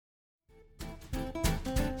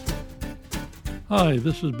Hi,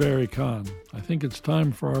 this is Barry Kahn. I think it's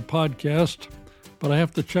time for our podcast, but I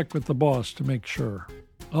have to check with the boss to make sure.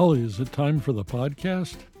 Ollie, is it time for the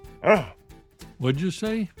podcast? What'd you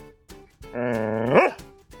say?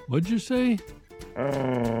 What'd you say?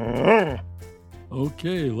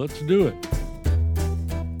 Okay, let's do it.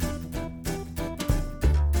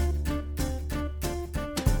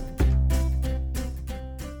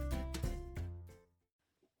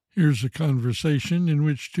 Here's a conversation in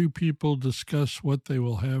which two people discuss what they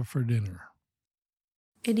will have for dinner.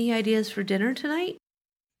 Any ideas for dinner tonight?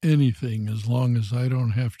 Anything, as long as I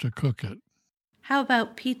don't have to cook it. How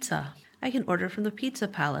about pizza? I can order from the Pizza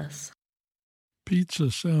Palace.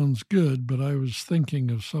 Pizza sounds good, but I was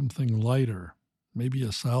thinking of something lighter. Maybe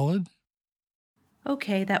a salad?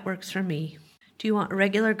 Okay, that works for me. Do you want a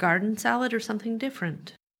regular garden salad or something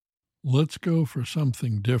different? Let's go for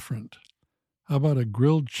something different. How about a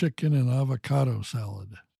grilled chicken and avocado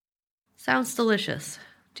salad? Sounds delicious.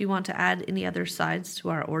 Do you want to add any other sides to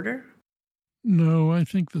our order? No, I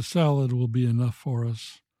think the salad will be enough for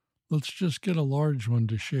us. Let's just get a large one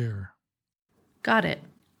to share. Got it.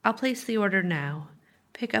 I'll place the order now.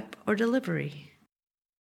 Pickup or delivery?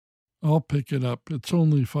 I'll pick it up. It's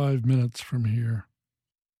only 5 minutes from here.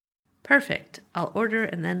 Perfect. I'll order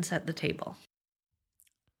and then set the table.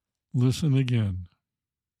 Listen again.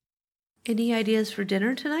 Any ideas for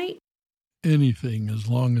dinner tonight? Anything, as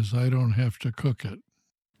long as I don't have to cook it.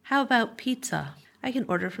 How about pizza? I can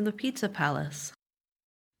order from the Pizza Palace.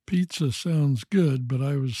 Pizza sounds good, but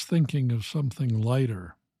I was thinking of something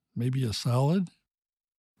lighter. Maybe a salad?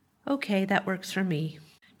 Okay, that works for me.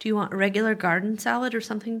 Do you want a regular garden salad or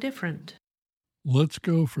something different? Let's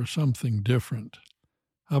go for something different.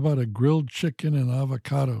 How about a grilled chicken and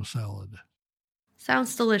avocado salad?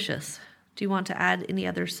 Sounds delicious. Do you want to add any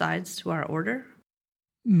other sides to our order?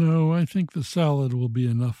 No, I think the salad will be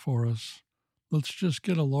enough for us. Let's just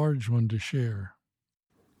get a large one to share.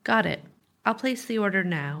 Got it. I'll place the order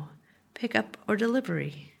now. Pickup or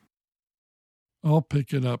delivery? I'll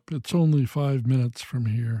pick it up. It's only 5 minutes from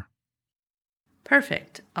here.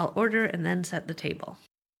 Perfect. I'll order and then set the table.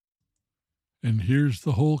 And here's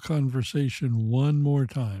the whole conversation one more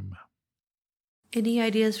time. Any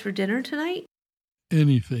ideas for dinner tonight?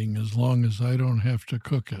 Anything, as long as I don't have to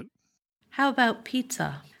cook it. How about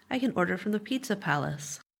pizza? I can order from the Pizza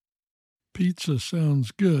Palace. Pizza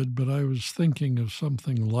sounds good, but I was thinking of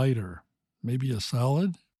something lighter. Maybe a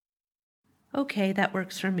salad? Okay, that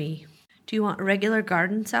works for me. Do you want a regular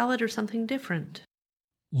garden salad or something different?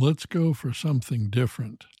 Let's go for something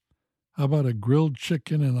different. How about a grilled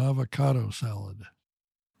chicken and avocado salad?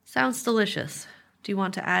 Sounds delicious. Do you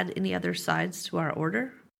want to add any other sides to our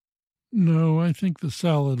order? No, I think the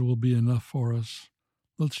salad will be enough for us.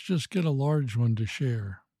 Let's just get a large one to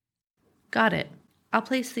share. Got it. I'll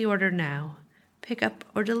place the order now. Pickup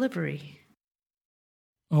or delivery?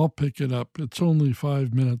 I'll pick it up. It's only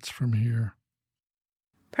 5 minutes from here.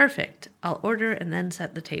 Perfect. I'll order and then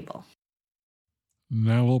set the table.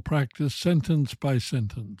 Now we'll practice sentence by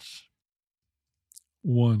sentence.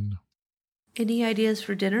 1. Any ideas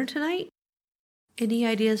for dinner tonight? Any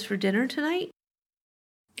ideas for dinner tonight?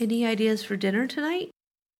 Any ideas for dinner tonight?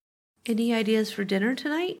 Any ideas for dinner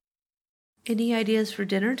tonight? Any ideas for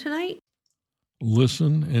dinner tonight?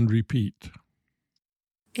 Listen and repeat.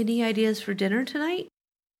 Any ideas for dinner tonight?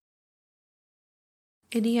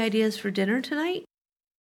 Any ideas for dinner tonight?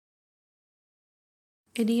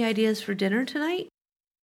 Any ideas for dinner tonight?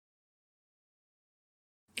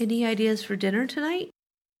 Any ideas for dinner tonight?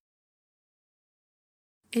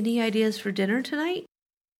 Any ideas for dinner tonight?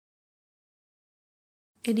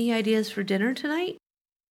 Any ideas for dinner tonight?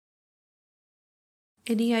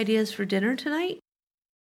 Any ideas for dinner tonight?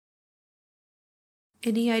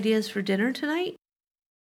 Any ideas for dinner tonight?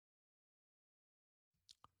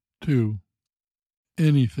 2.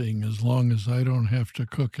 Anything, as long as I don't have to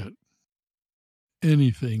cook it.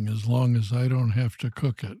 Anything, as long as I don't have to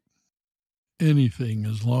cook it. Anything,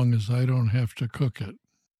 as long as I don't have to cook it.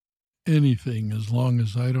 Anything, as long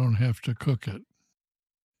as I don't have to cook it.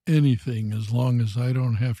 Anything, as long as I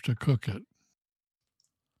don't have to cook it.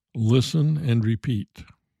 Listen and repeat.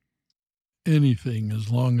 Anything, as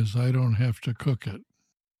long as I don't have to cook it.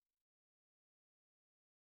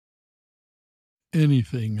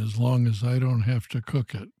 Anything, as long as I don't have to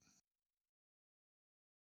cook it.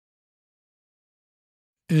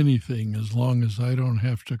 Anything, as long as I don't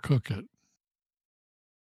have to cook it.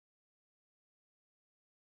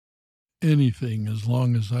 Anything, as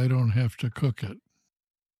long as I don't have to cook it.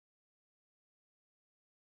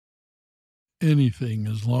 Anything,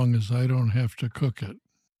 as long as I don't have to cook it.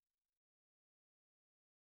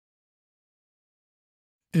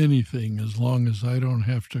 Anything as long as I don't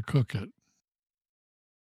have to cook it.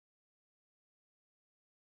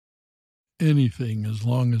 Anything as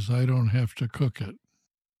long as I don't have to cook it.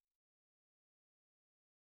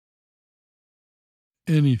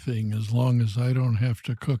 Anything as long as I don't have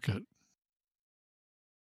to cook it.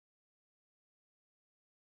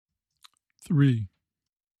 3.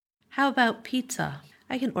 How about pizza?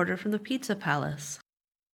 I can order from the Pizza Palace.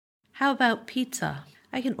 How about pizza?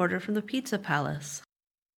 I can order from the Pizza Palace.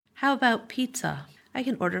 How about pizza? I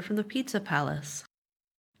can order from the Pizza Palace.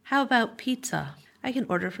 How about pizza? I can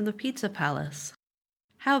order from the Pizza Palace.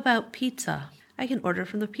 How about pizza? I can order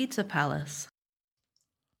from the Pizza Palace.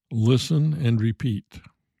 Listen and repeat.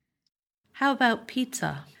 How about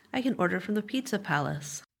pizza? I can order from the Pizza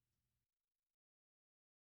Palace.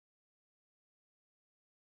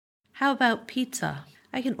 How about pizza?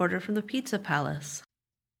 I can order from the Pizza Palace.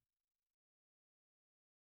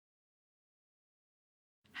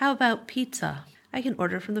 How about pizza? I can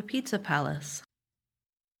order from the Pizza Palace.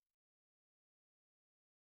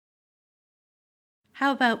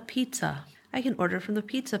 How about pizza? I can order from the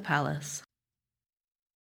Pizza Palace.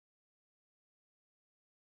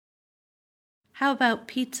 How about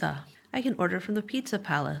pizza? I can order from the Pizza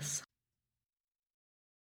Palace.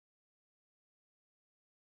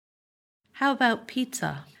 How about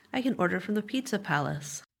pizza? I can order from the Pizza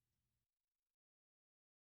Palace.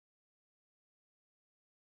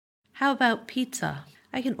 How about pizza?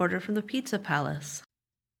 I can order from the Pizza Palace.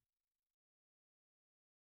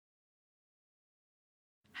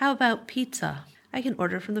 How about pizza? I can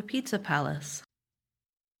order from the Pizza Palace.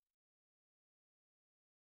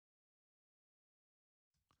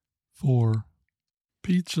 4.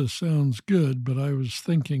 Pizza sounds good, but I was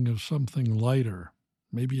thinking of something lighter.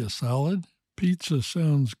 Maybe a salad? Pizza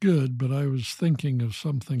sounds good, but I was thinking of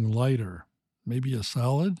something lighter. Maybe a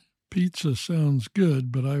salad? Pizza sounds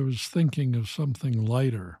good, but I was thinking of something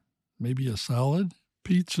lighter. Maybe a salad?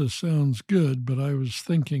 Pizza sounds good, but I was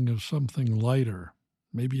thinking of something lighter.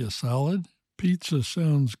 Maybe a salad? Pizza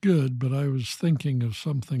sounds good, but I was thinking of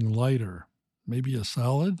something lighter. Maybe a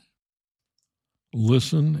salad?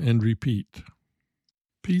 Listen and repeat.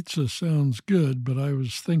 Pizza sounds good, but I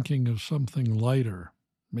was thinking of something lighter.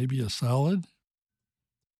 Maybe a salad?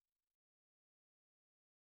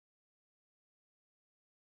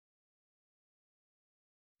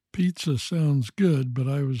 Pizza sounds good, but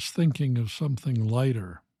I was thinking of something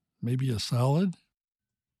lighter. Maybe a salad?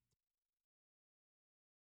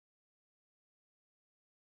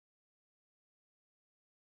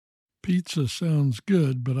 Pizza sounds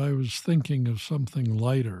good, but I was thinking of something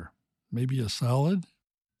lighter. Maybe a salad?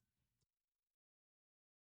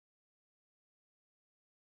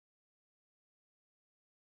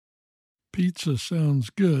 Pizza sounds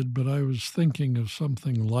good, but I was thinking of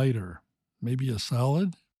something lighter. Maybe a salad?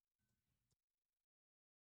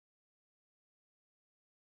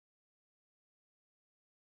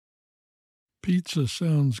 Pizza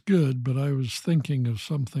sounds good, but I was thinking of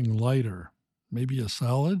something lighter. Maybe a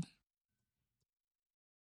salad?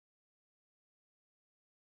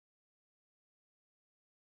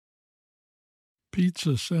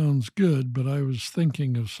 Pizza sounds good, but I was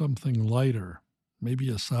thinking of something lighter. Maybe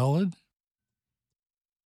a salad?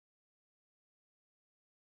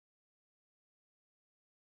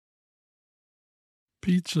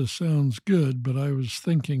 Pizza sounds good, but I was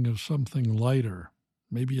thinking of something lighter.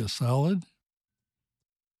 Maybe a salad?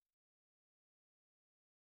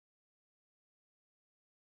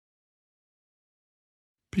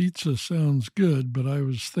 Pizza sounds good, but I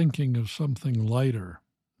was thinking of something lighter.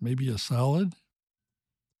 Maybe a salad?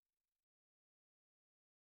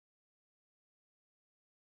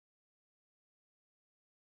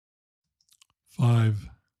 Five.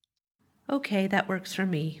 Okay, that works for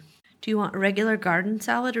me. Do you want a regular garden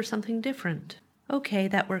salad or something different? Okay,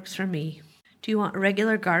 that works for me. Do you want a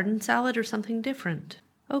regular garden salad or something different?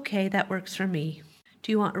 Okay, that works for me.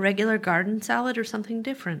 Do you want a regular garden salad or something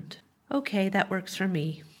different? Okay, that works for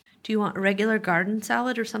me. Do you want a regular garden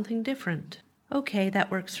salad or something different? Okay, that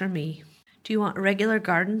works for me. Do you want a regular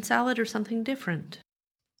garden salad or something different?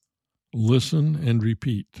 Listen and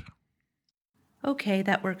repeat. Okay,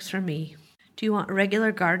 that works for me. Do you want a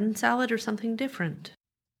regular garden salad or something different?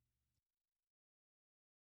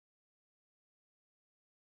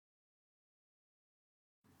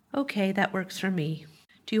 Okay, that works for me.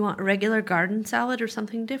 Do you want a regular garden salad or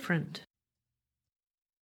something different?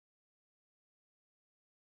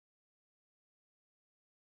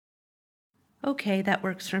 Okay, that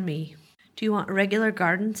works for me. Do you want a regular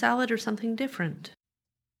garden salad or something different?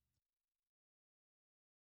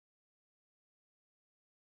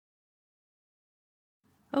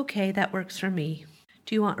 Okay, that works for me. Do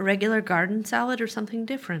Do you want a regular garden salad or something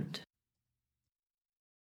different?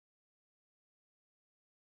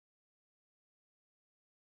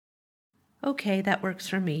 Okay, that works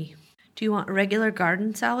for me. Do you want a regular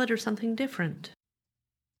garden salad or something different?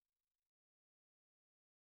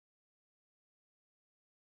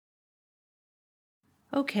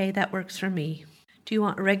 Okay, that works for me. Do you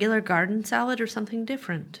want a regular garden salad or something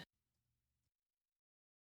different?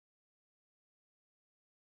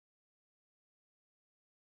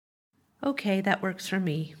 Okay, that works for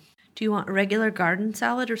me. Do you want a regular garden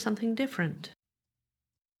salad or something different?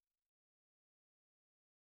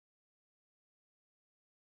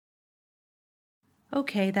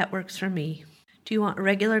 Okay, that works for me. Do you want a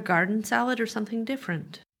regular garden salad or something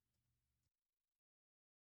different?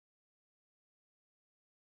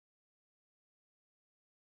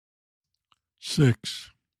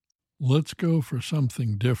 Six. Let's go for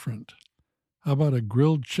something different. How about a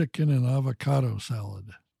grilled chicken and avocado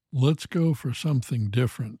salad? Let's go for something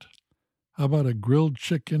different. How about a grilled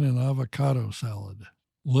chicken and avocado salad?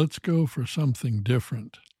 Let's go for something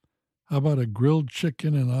different. How about a grilled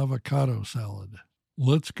chicken and avocado salad?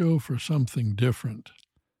 Let's go for something different.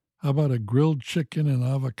 How about a grilled chicken and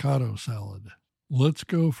avocado salad? Let's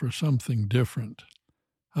go for something different.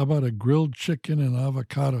 How about a grilled chicken and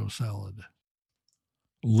avocado salad?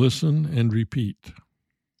 Listen and repeat.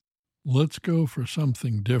 Let's go for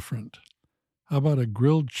something different. How about a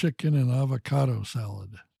grilled chicken and avocado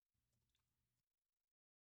salad?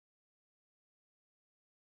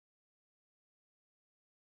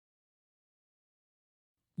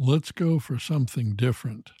 Let's go for something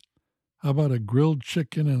different. How about a grilled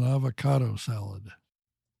chicken and avocado salad?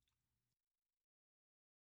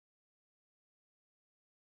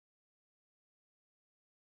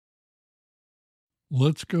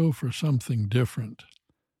 Let's go for something different.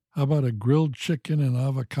 How about a grilled chicken and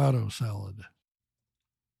avocado salad?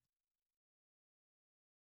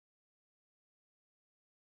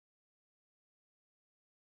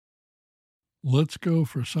 Let's go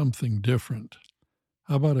for something different.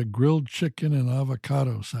 How about a grilled chicken and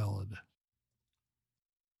avocado salad?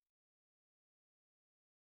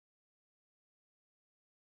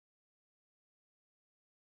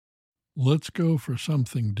 Let's go for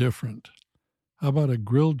something different. How about a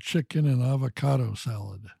grilled chicken and avocado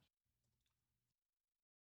salad?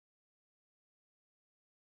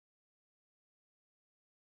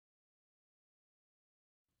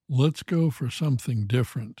 Let's go for something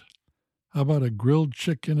different. How about a grilled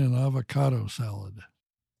chicken and avocado salad?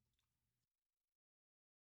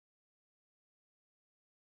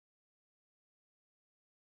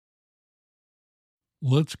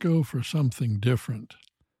 Let's go for something different.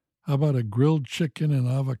 How about a grilled chicken and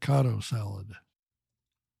avocado salad?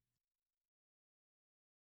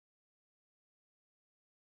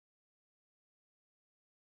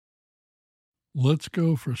 Let's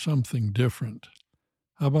go for something different.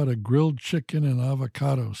 How about a grilled chicken and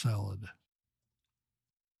avocado salad?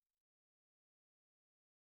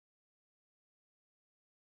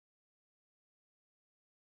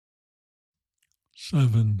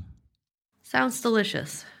 Seven. Sounds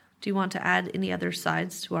delicious. Do you want to add any other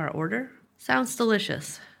sides to our order? Sounds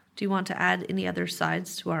delicious. Do you want to add any other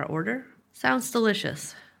sides to our order? Sounds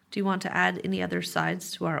delicious. Do you want to add any other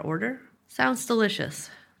sides to our order? Sounds delicious.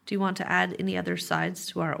 Do you want to add any other sides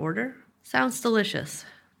to our order? Sounds delicious.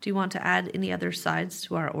 Do you want to add any other sides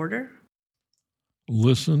to our order?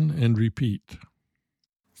 Listen and repeat.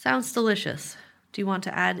 Sounds delicious. Do you want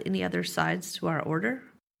to add any other sides to our order?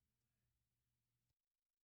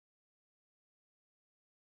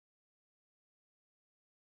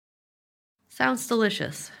 Sounds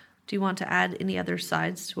delicious. Do you want to add any other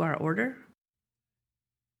sides to our order?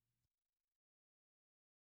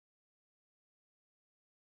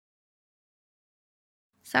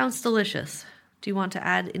 Sounds delicious. Do you want to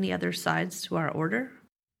add any other sides to our order?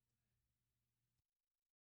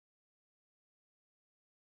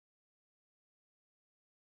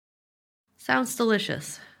 Sounds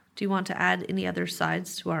delicious. Do you want to add any other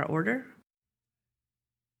sides to our order?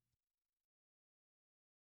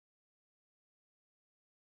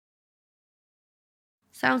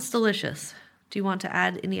 Sounds delicious. Do you want to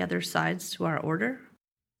add any other sides to our order?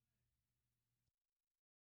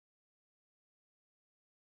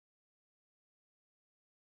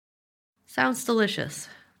 Sounds delicious.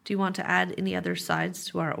 Do you want to add any other sides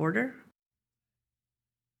to our order?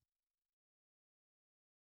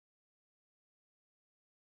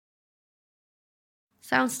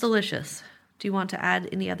 Sounds delicious. Do you want to add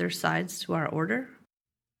any other sides to our order?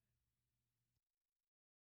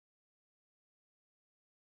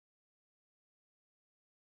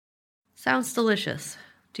 Sounds delicious.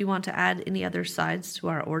 Do you want to add any other sides to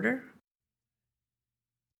our order?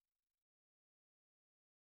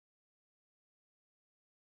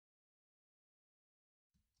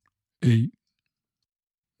 8.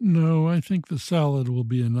 No, I think the salad will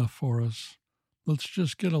be enough for us. Let's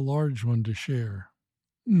just get a large one to share.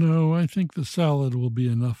 No, I think the salad will be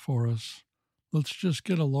enough for us. Let's just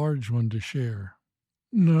get a large one to share.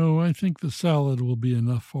 No, I think the salad will be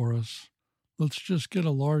enough for us. Let's just get a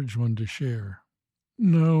large one to share.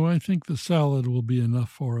 No, I think the salad will be enough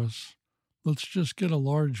for us. Let's just get a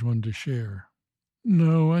large one to share.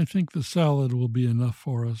 No, I think the salad will be enough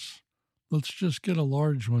for us. Let's just get a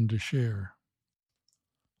large one to share.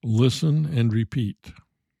 Listen and repeat.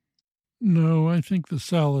 No, I think the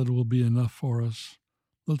salad will be enough for us.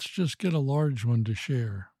 Let's just get a large one to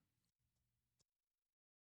share.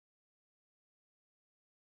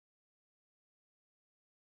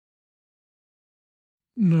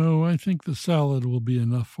 No, I think the salad will be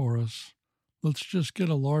enough for us. Let's just get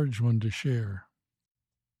a large one to share.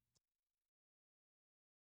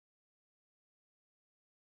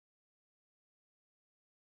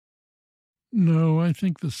 No, I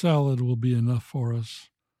think the salad will be enough for us.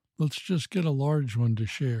 Let's just get a large one to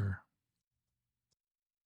share.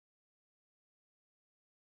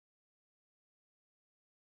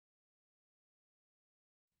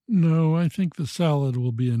 No, I think the salad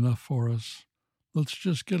will be enough for us. Let's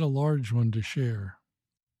just get a large one to share.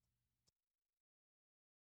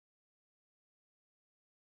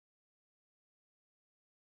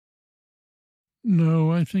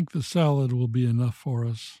 No, I think the salad will be enough for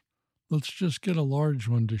us. Let's just get a large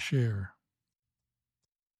one to share.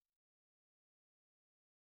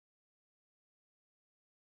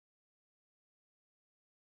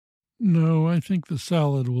 No, I think the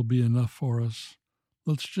salad will be enough for us.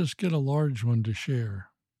 Let's just get a large one to share.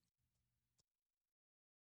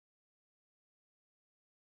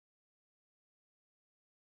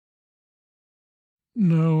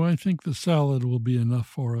 No, I think the salad will be enough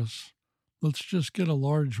for us. Let's just get a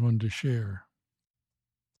large one to share.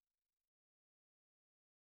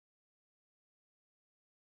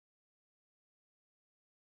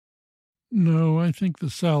 No, I think the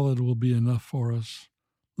salad will be enough for us.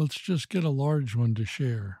 Let's just get a large one to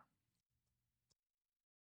share.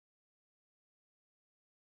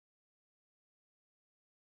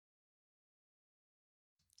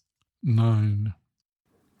 Nine.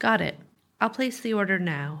 Got it. I'll place the order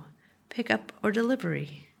now. Pickup or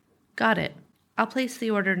delivery? Got it. I'll place the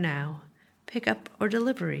order now. Pickup or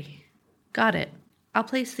delivery? Got it. I'll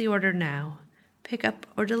place the order now. Pickup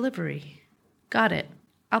or delivery? Got it.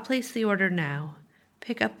 I'll place the order now.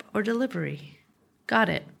 Pickup or delivery? Got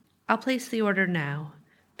it. I'll place the order now.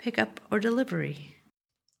 Pickup or delivery?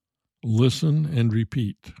 Listen and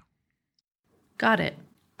repeat. Got it.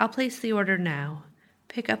 I'll place the order now.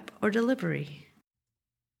 Pickup or delivery?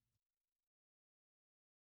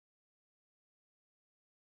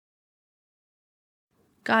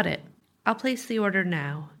 Got it. I'll place the order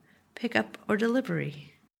now. Pickup or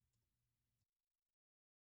delivery?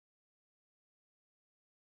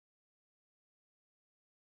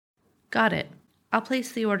 Got it. I'll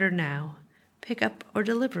place the order now. Pickup or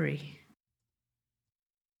delivery?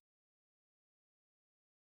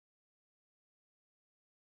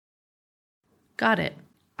 Got it.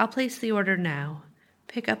 I'll place the order now.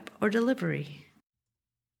 Pickup or delivery?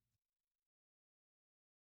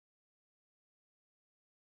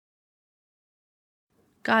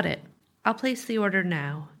 Got it. I'll place the order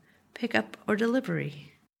now. Pickup or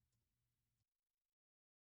delivery?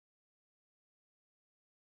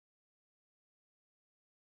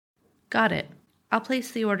 Got it. I'll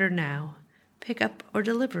place the order now. Pickup or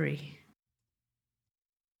delivery?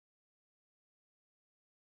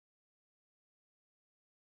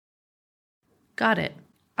 Got it.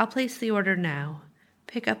 I'll place the order now.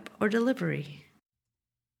 Pickup or delivery?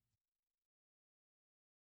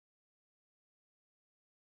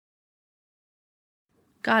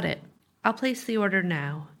 Got it. I'll place the order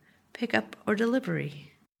now. Pickup or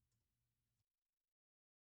delivery?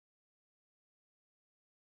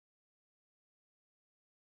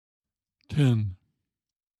 Ten.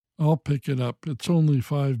 I'll pick it up. It's only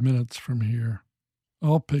 5 minutes from here.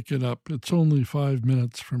 I'll pick it up. It's only 5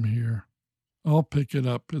 minutes from here. I'll pick it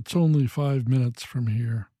up. It's only 5 minutes from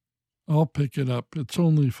here. I'll pick it up. It's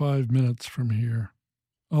only 5 minutes from here.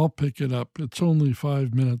 I'll pick it up. It's only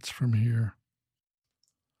 5 minutes from here.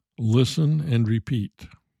 Listen and repeat.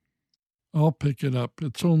 I'll pick it up.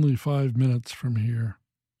 It's only 5 minutes from here.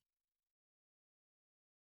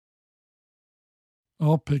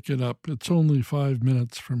 I'll pick it up. It's only 5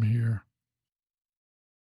 minutes from here.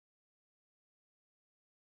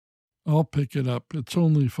 I'll pick it up. It's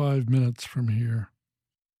only 5 minutes from here.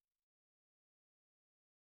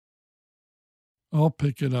 I'll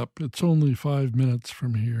pick it up. It's only 5 minutes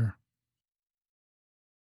from here.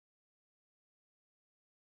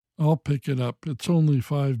 I'll pick it up. It's only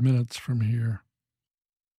 5 minutes from here.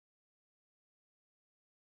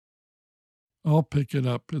 I'll pick it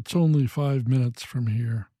up. It's only 5 minutes from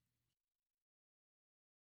here.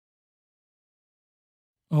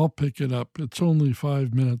 I'll pick it up. It's only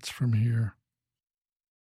 5 minutes from here.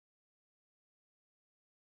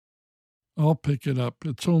 I'll pick it up.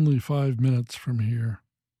 It's only 5 minutes from here.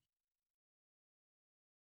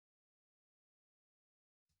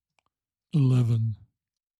 11.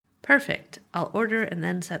 Perfect. I'll order and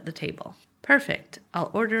then set the table. Perfect.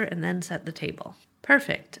 I'll order and then set the table.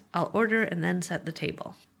 Perfect. I'll order and then set the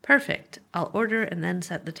table. Perfect. I'll order and then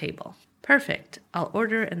set the table. Perfect. I'll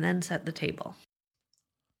order and then set the table.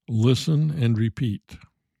 Listen and repeat.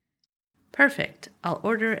 Perfect. I'll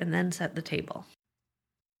order and then set the table.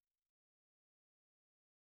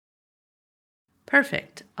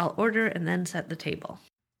 Perfect. I'll order and then set the table.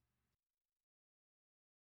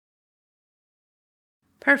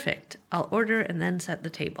 Perfect. I'll order and then set the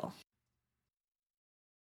table.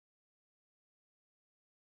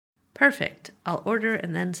 Perfect. I'll order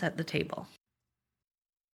and then set the table.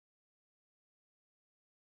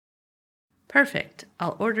 Perfect.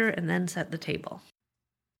 I'll order and then set the table.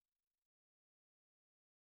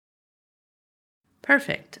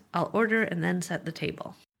 Perfect. I'll order and then set the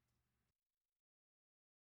table.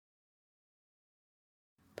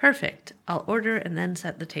 Perfect. I'll order and then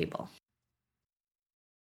set the table.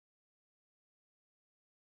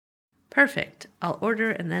 Perfect. I'll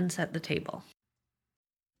order and then set the table.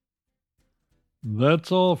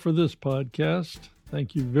 That's all for this podcast.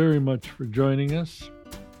 Thank you very much for joining us.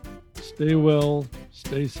 Stay well,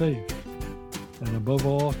 stay safe, and above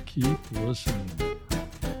all, keep listening.